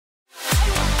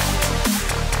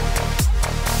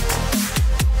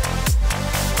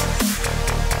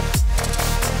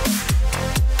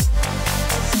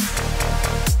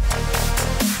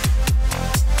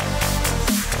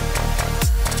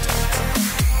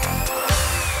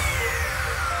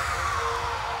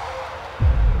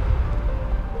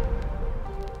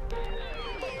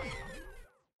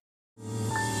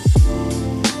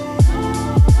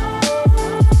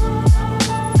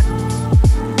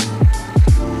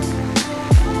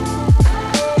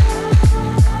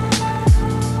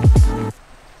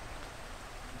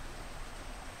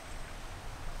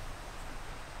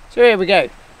So here we go.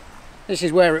 This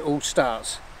is where it all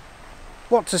starts.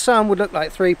 What to some would look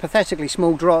like 3 pathetically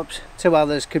small drops, to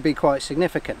others could be quite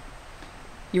significant.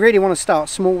 You really want to start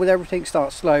small with everything,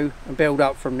 start slow and build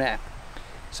up from there.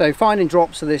 So finding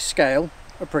drops of this scale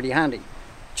are pretty handy.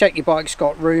 Check your bike's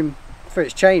got room for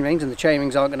its chain rings, and the chain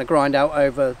rings aren't going to grind out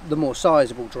over the more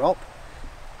sizable drop.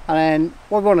 And then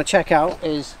what we want to check out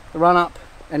is the run up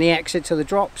and the exit to the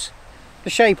drops, the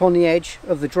shape on the edge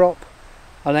of the drop,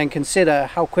 and then consider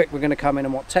how quick we're going to come in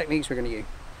and what techniques we're going to use.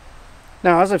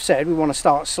 Now, as I've said, we want to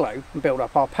start slow and build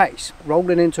up our pace,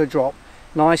 rolling into a drop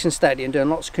nice and steady and doing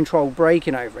lots of controlled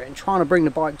braking over it and trying to bring the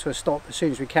bike to a stop as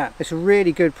soon as we can. It's a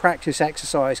really good practice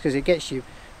exercise because it gets you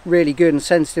really good and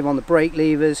sensitive on the brake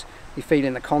levers. You're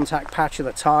feeling the contact patch of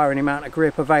the tyre and the amount of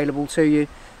grip available to you,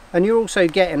 and you're also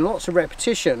getting lots of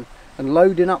repetition and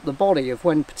loading up the body of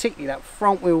when particularly that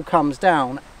front wheel comes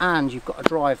down and you've got to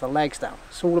drive the legs down.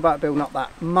 It's all about building up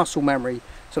that muscle memory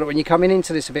so that when you're coming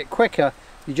into this a bit quicker,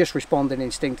 you're just responding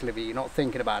instinctively, you're not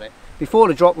thinking about it. Before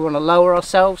the drop, we want to lower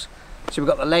ourselves, so we've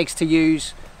got the legs to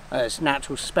use as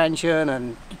natural suspension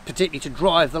and particularly to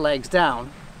drive the legs down.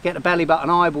 Get the belly button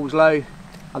eyeballs low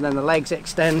and then the legs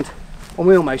extend and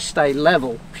we almost stay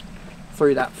level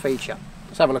through that feature.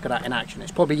 Let's have a look at that in action. It's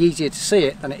probably easier to see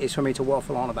it than it is for me to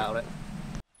waffle on about it.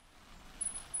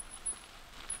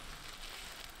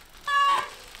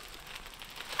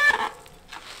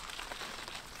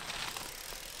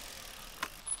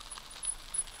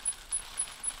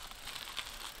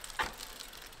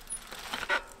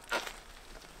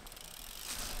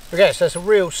 Okay, so it's a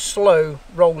real slow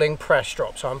rolling press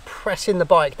drop. So I'm pressing the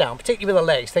bike down, particularly with the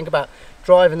legs. Think about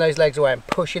driving those legs away and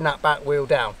pushing that back wheel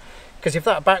down. Because if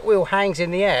that back wheel hangs in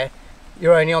the air,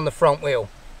 you're only on the front wheel.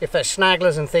 If there's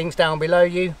snagglers and things down below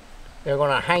you, they're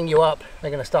going to hang you up. They're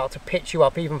going to start to pitch you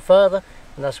up even further,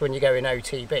 and that's when you go in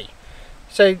OTB.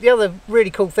 So the other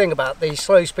really cool thing about these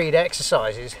slow speed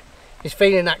exercises is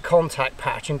feeling that contact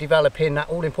patch and developing that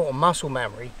all important muscle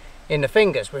memory in the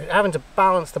fingers. We're having to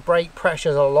balance the brake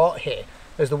pressures a lot here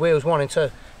as the wheel's wanting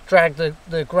to drag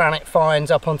the granite fines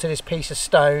up onto this piece of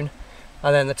stone,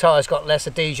 and then the tyre's got less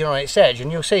adhesion on its edge.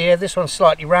 And you'll see here this one's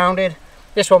slightly rounded.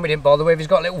 This one we didn't bother with. It's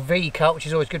got a little V cut, which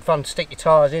is always good fun to stick your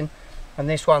tyres in, and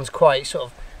this one's quite sort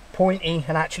of pointy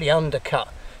and actually undercut.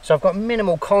 So I've got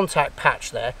minimal contact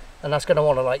patch there, and that's going to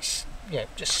want to, like, you know,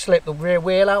 just slip the rear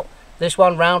wheel out. This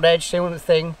one round edge, similar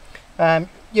thing.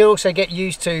 You also get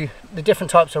used to the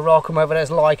different types of rock and whether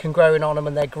there's lichen growing on them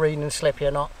and they're green and slippy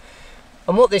or not.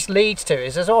 And what this leads to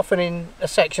is, as often in a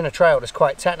section of trail that's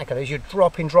quite technical, is you're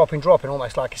dropping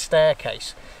almost like a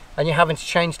staircase, and you're having to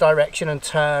change direction and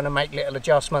turn and make little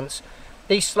adjustments.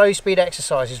 These slow speed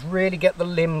exercises really get the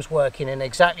limbs working in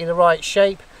exactly the right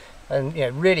shape, and, you know,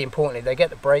 really importantly, they get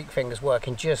the brake fingers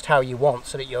working just how you want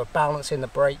so that you're balancing the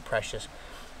brake pressures.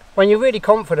 When you're really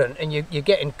confident and you're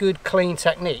getting good clean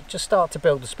technique, just start to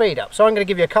build the speed up. So I'm going to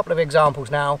give you a couple of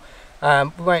examples now.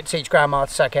 We won't teach grandma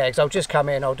to suck eggs. I'll just come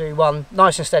in, I'll do one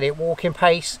nice and steady at walking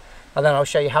pace, and then I'll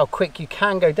show you how quick you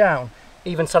can go down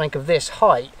even something of this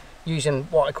height using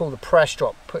what I call the press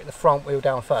drop, putting the front wheel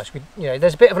down first. You know,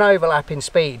 there's a bit of an overlap in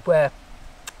speed where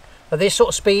at this sort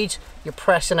of speeds you're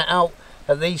pressing it out.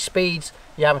 At these speeds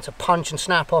you're having to punch and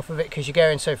snap off of it because you're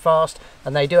going so fast,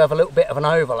 and they do have a little bit of an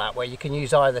overlap where you can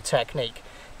use either technique.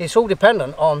 It's all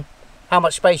dependent on how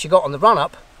much space you got on the run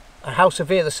up and how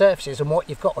severe the surface is and what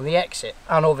you've got on the exit,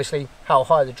 and obviously how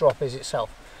high the drop is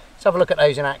itself. Let's have a look at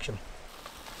those in action.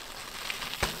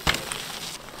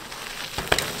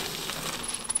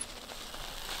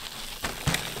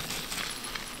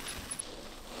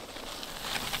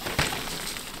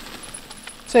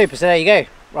 Super, so there you go,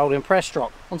 rolling press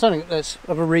drop on something that's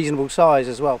of a reasonable size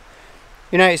as well.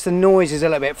 You notice the noise is a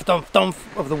little bit thump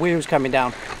of the wheels coming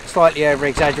down, slightly over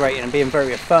exaggerating and being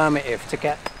very affirmative to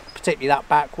get particularly that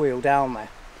back wheel down there.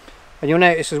 And you'll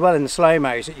notice as well in the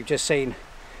slow-mos that you've just seen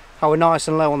how we're nice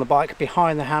and low on the bike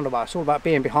behind the handlebar. It's all about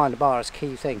being behind the bar is a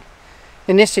key thing.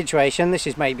 In this situation, this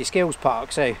is MTBSkills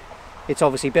Park, so it's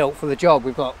obviously built for the job.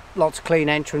 We've got lots of clean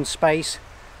entrance space,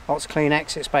 lots of clean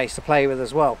exit space to play with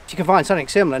as well. If you can find something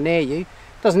similar near you,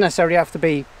 it doesn't necessarily have to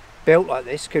be built like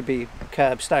this. Could be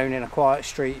curbstone in a quiet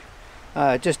street.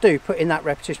 Just put in that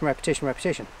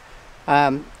repetition.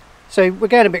 So we're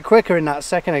going a bit quicker in that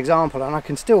second example, and I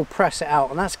can still press it out,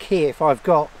 and that's key if I've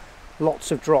got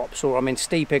lots of drops or I'm in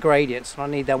steeper gradients and I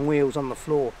need them wheels on the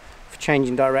floor for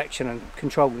changing direction and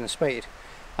controlling the speed.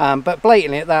 But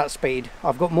blatantly at that speed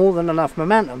I've got more than enough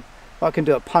momentum that I can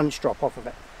do a punch drop off of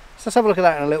it. So let's have a look at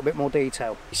that in a little bit more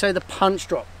detail. So the punch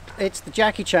drop, it's the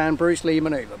Jackie Chan Bruce Lee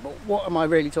maneuver, but what am I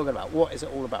really talking about? What is it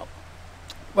all about?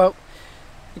 Well,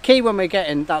 the key when we're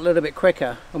getting that little bit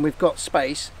quicker and we've got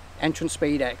space entrance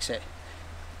speed, exit.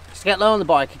 To get low on the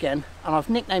bike again, and I've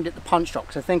nicknamed it the punch drop,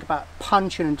 because I think about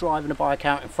punching and driving the bike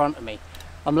out in front of me.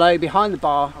 I'm low behind the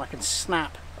bar and I can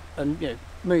snap and, you know,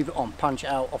 move it on, punch it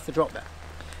out off the drop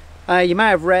there. You may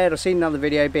have read or seen in other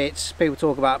video bits, people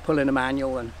talk about pulling a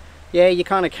manual, and yeah, you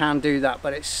kind of can do that,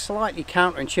 but it's slightly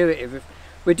counterintuitive. If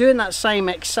we're doing that same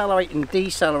accelerate and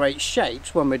decelerate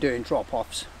shapes when we're doing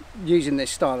drop-offs using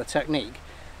this style of technique,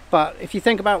 but if you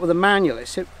think about with a manual,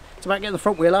 it's about getting the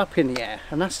front wheel up in the air,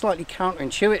 and that's slightly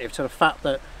counterintuitive to the fact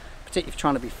that, particularly if you're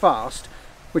trying to be fast,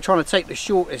 we're trying to take the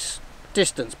shortest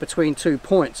distance between 2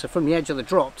 points, so from the edge of the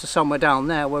drop to somewhere down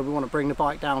there where we want to bring the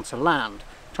bike down to land,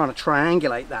 trying to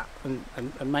triangulate that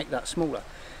and make that smaller.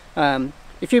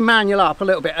 If you manual up a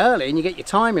little bit early and you get your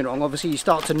timing wrong, obviously you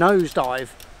start to nosedive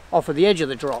off of the edge of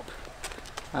the drop.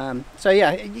 So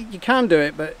yeah, you can do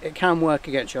it, but it can work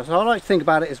against you. So I like to think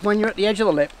about it as when you're at the edge of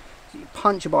the lip, you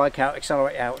punch your bike out,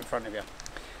 accelerate out in front of you.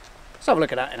 Let's have a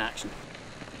look at that in action.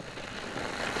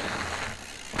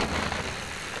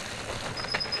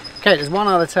 Okay, there's one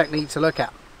other technique to look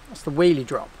at. That's the wheelie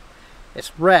drop.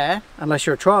 It's rare, unless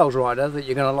you're a trials rider, that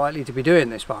you're going to likely to be doing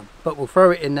this one, but we'll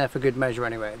throw it in there for good measure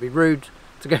anyway. It'd be rude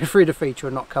to go through the feature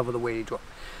and not cover the wheelie drop.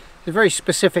 It's a very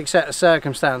specific set of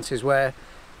circumstances where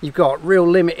you've got real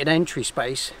limited entry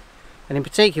space, and in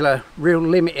particular real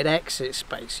limited exit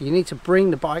space. So you need to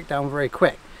bring the bike down very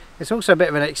quick. It's also a bit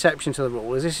of an exception to the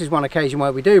rule, as this is one occasion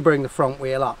where we do bring the front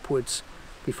wheel upwards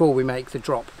before we make the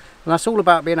drop, and that's all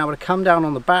about being able to come down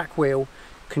on the back wheel,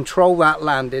 control that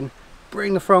landing,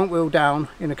 bring the front wheel down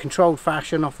in a controlled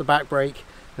fashion off the back brake,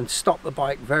 and stop the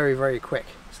bike very, very quick.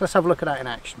 So let's have a look at that in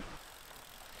action.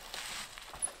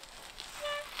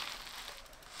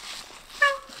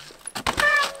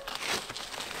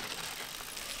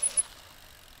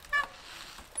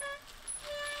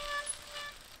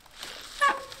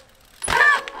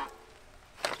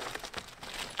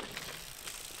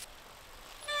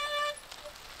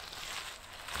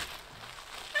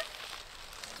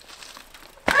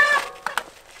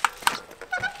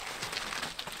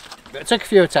 It took a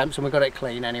few attempts and we got it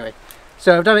clean anyway.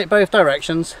 So I've done it both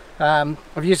directions.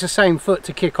 I've used the same foot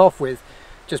to kick off with,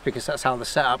 just because that's how the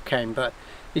setup came. But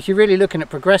if you're really looking at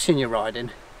progressing your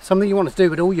riding, something you want to do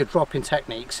with all your dropping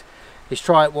techniques is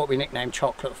try out what we nickname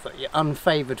chocolate foot, your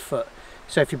unfavoured foot.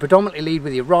 So if you predominantly lead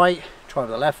with your right, try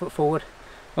with the left foot forward,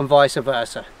 and vice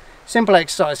versa. Simple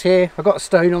exercise here. I've got a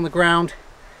stone on the ground.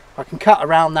 I can cut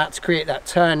around that to create that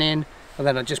turn in, and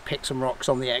then I just pick some rocks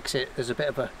on the exit. There's a bit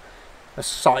of a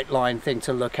sight line thing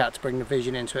to look at to bring the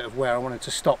vision into it of where I wanted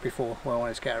to stop before, where I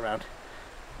wanted to get around.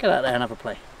 Get out there and have a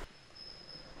play.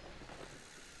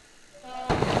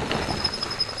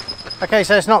 Okay,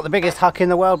 so it's not the biggest huck in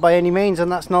the world by any means,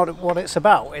 and that's not what it's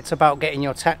about. It's about getting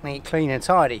your technique clean and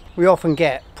tidy. We often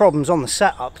get problems on the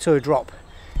setup to a drop.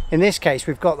 In this case,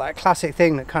 we've got that classic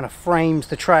thing that kind of frames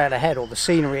the trail ahead or the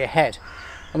scenery ahead,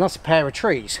 and that's a pair of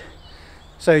trees.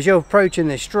 So as you're approaching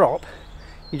this drop,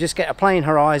 you just get a plain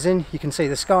horizon. You can see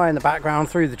the sky in the background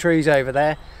through the trees over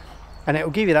there, and it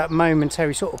will give you that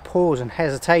momentary sort of pause and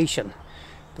hesitation.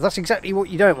 But that's exactly what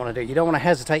you don't want to do. You don't want to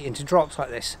hesitate into drops like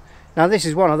this. Now this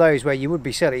is one of those where you would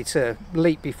be silly to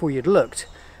leap before you'd looked,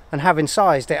 and having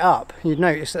sized it up, you'd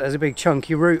notice that there's a big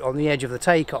chunky root on the edge of the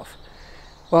takeoff.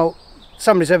 Well,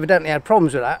 somebody's evidently had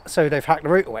problems with that, so they've hacked the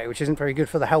root away, which isn't very good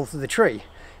for the health of the tree.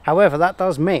 However, that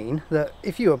does mean that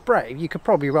if you were brave, you could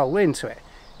probably roll into it.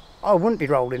 I wouldn't be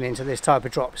rolling into this type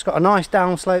of drop. It's got a nice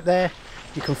downslope there.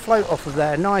 You can float off of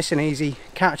there nice and easy,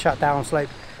 catch that downslope,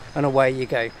 and away you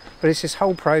go. But it's this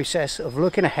whole process of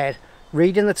looking ahead,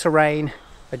 reading the terrain,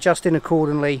 adjusting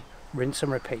accordingly, rinse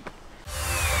and repeat.